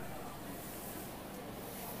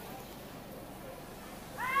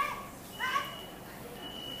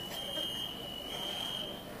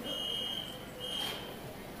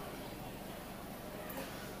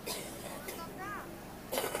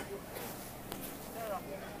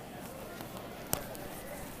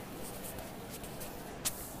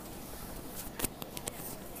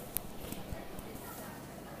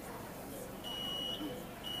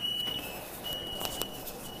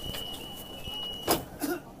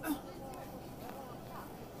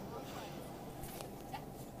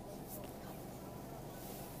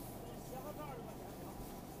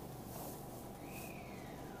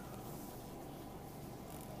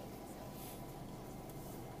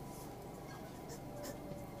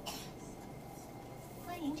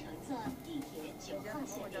坐地铁9号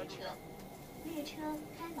线列车，列车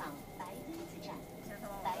开往白墩子站、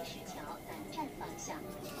白石桥南站方向，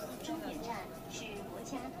终点站是国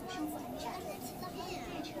家图书馆站。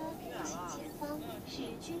列车运行前方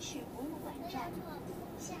是军事博物馆站，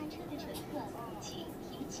下车的乘客请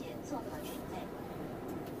提前做好准备。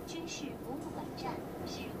军事博物馆站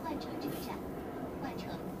是换乘车站，换乘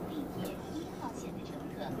地铁1号线的乘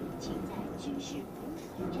客，请在军事博物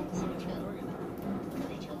馆站下车。各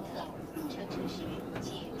位乘客，入乘车时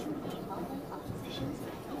请注意保管好自身财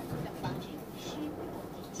物，防止遗失或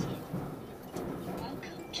危险。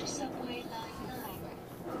Welcome to Subway Line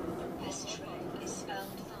 9. This train is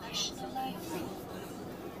bound for National Library.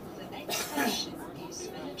 The next station is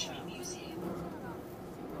Military Museum.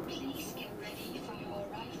 Please get ready for your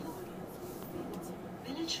arrival.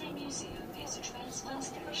 Military Museum is a transfer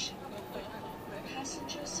station.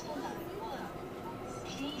 Passengers for Line 1,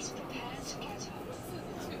 please prepare to get off.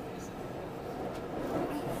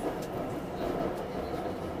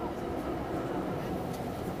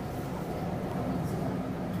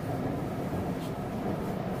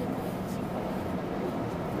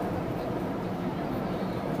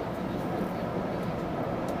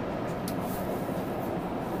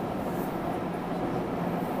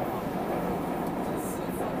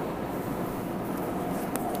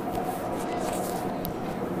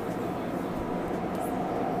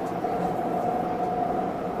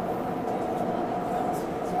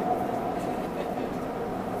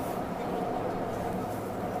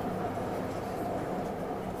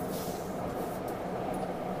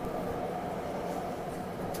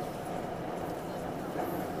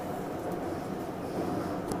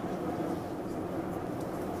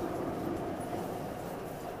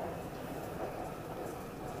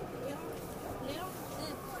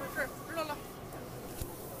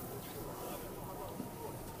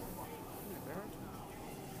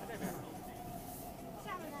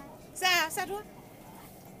 下车。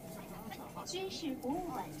军事博物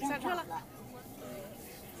馆站下车了。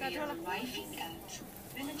下车了。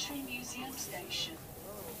Military Museum Station.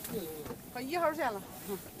 快1号线了。